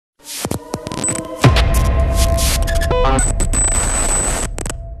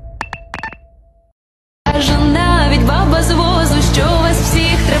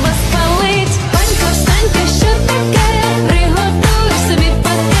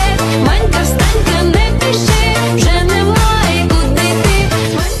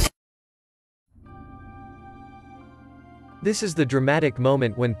This is the dramatic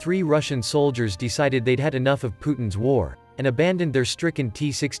moment when 3 Russian soldiers decided they'd had enough of Putin's war, and abandoned their stricken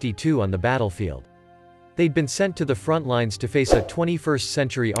T-62 on the battlefield. They'd been sent to the front lines to face a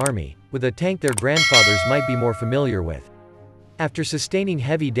 21st-century army, with a tank their grandfathers might be more familiar with. After sustaining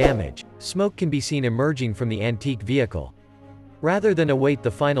heavy damage, smoke can be seen emerging from the antique vehicle. Rather than await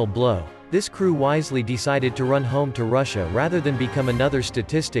the final blow, this crew wisely decided to run home to Russia rather than become another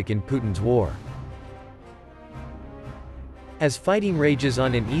statistic in Putin's war. As fighting rages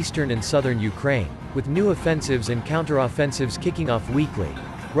on in eastern and southern Ukraine, with new offensives and counteroffensives kicking off weekly,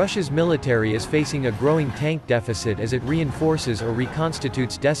 Russia's military is facing a growing tank deficit as it reinforces or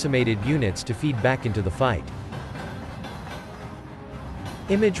reconstitutes decimated units to feed back into the fight.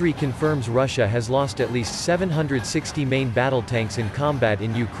 Imagery confirms Russia has lost at least 760 main battle tanks in combat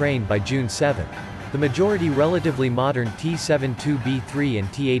in Ukraine by June 7, the majority relatively modern T-72B3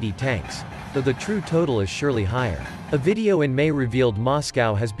 and T-80 tanks, though the true total is surely higher. A video in May revealed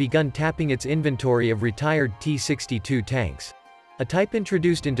Moscow has begun tapping its inventory of retired T-62 tanks, a type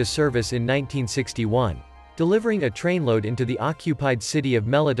introduced into service in 1961, delivering a trainload into the occupied city of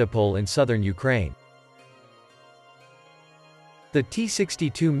Melitopol in southern Ukraine. The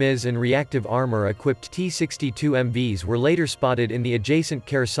T-62 MiZ and reactive armor-equipped T-62 MVs were later spotted in the adjacent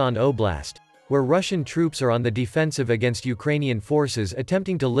Kherson Oblast, where Russian troops are on the defensive against Ukrainian forces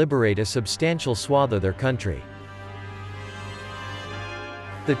attempting to liberate a substantial swath of their country.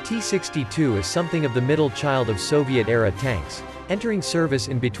 The T-62 is something of the middle child of Soviet-era tanks, entering service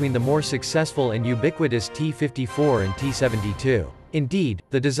in between the more successful and ubiquitous T-54 and T-72. Indeed,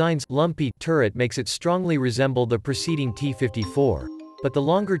 the design's lumpy turret makes it strongly resemble the preceding T-54, but the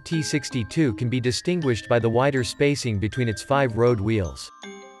longer T-62 can be distinguished by the wider spacing between its 5 road wheels.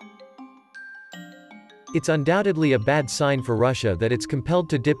 It's undoubtedly a bad sign for Russia that it's compelled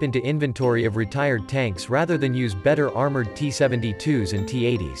to dip into inventory of retired tanks rather than use better armored T-72s and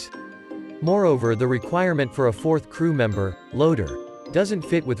T-80s. Moreover, the requirement for a 4th crew member, loader, doesn't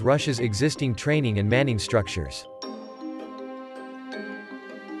fit with Russia's existing training and manning structures.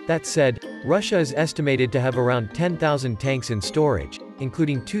 That said, Russia is estimated to have around 10,000 tanks in storage,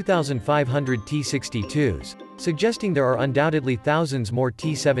 including 2,500 T-62s, suggesting there are undoubtedly thousands more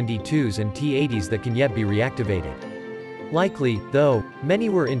T-72s and T-80s that can yet be reactivated. Likely, though, many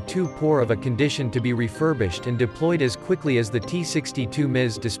were in too poor of a condition to be refurbished and deployed as quickly as the T-62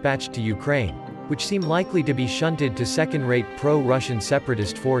 MiZ dispatched to Ukraine, which seem likely to be shunted to second-rate pro-Russian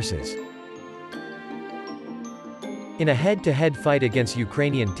separatist forces. In a head-to-head fight against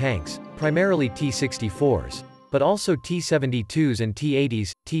Ukrainian tanks, primarily T-64s, but also T-72s and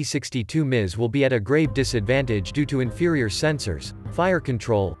T-80s, T-62 MiZ will be at a grave disadvantage due to inferior sensors, fire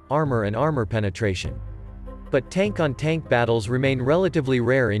control, armor and armor penetration. But tank-on-tank battles remain relatively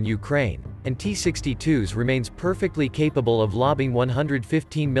rare in Ukraine, and T-62s remains perfectly capable of lobbing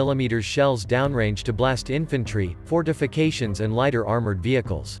 115mm shells downrange to blast infantry, fortifications and lighter armored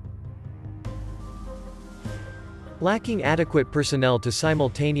vehicles. Lacking adequate personnel to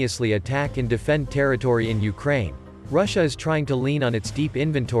simultaneously attack and defend territory in Ukraine, Russia is trying to lean on its deep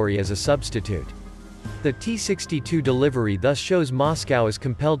inventory as a substitute. The T-62 delivery thus shows Moscow is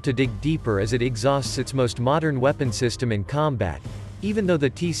compelled to dig deeper as it exhausts its most modern weapon system in combat, even though the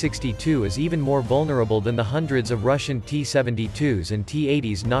T-62 is even more vulnerable than the hundreds of Russian T-72s and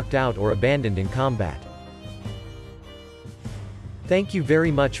T-80s knocked out or abandoned in combat. Thank you very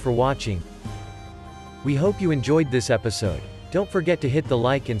much for watching. We hope you enjoyed this episode. Don't forget to hit the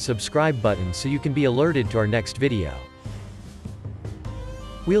like and subscribe button so you can be alerted to our next video.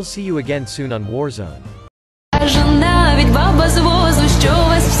 We'll see you again soon on Warzone. Жена, ведь баба з возу, що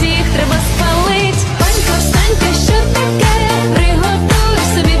вас всіх треба спалить. Панька, встанька,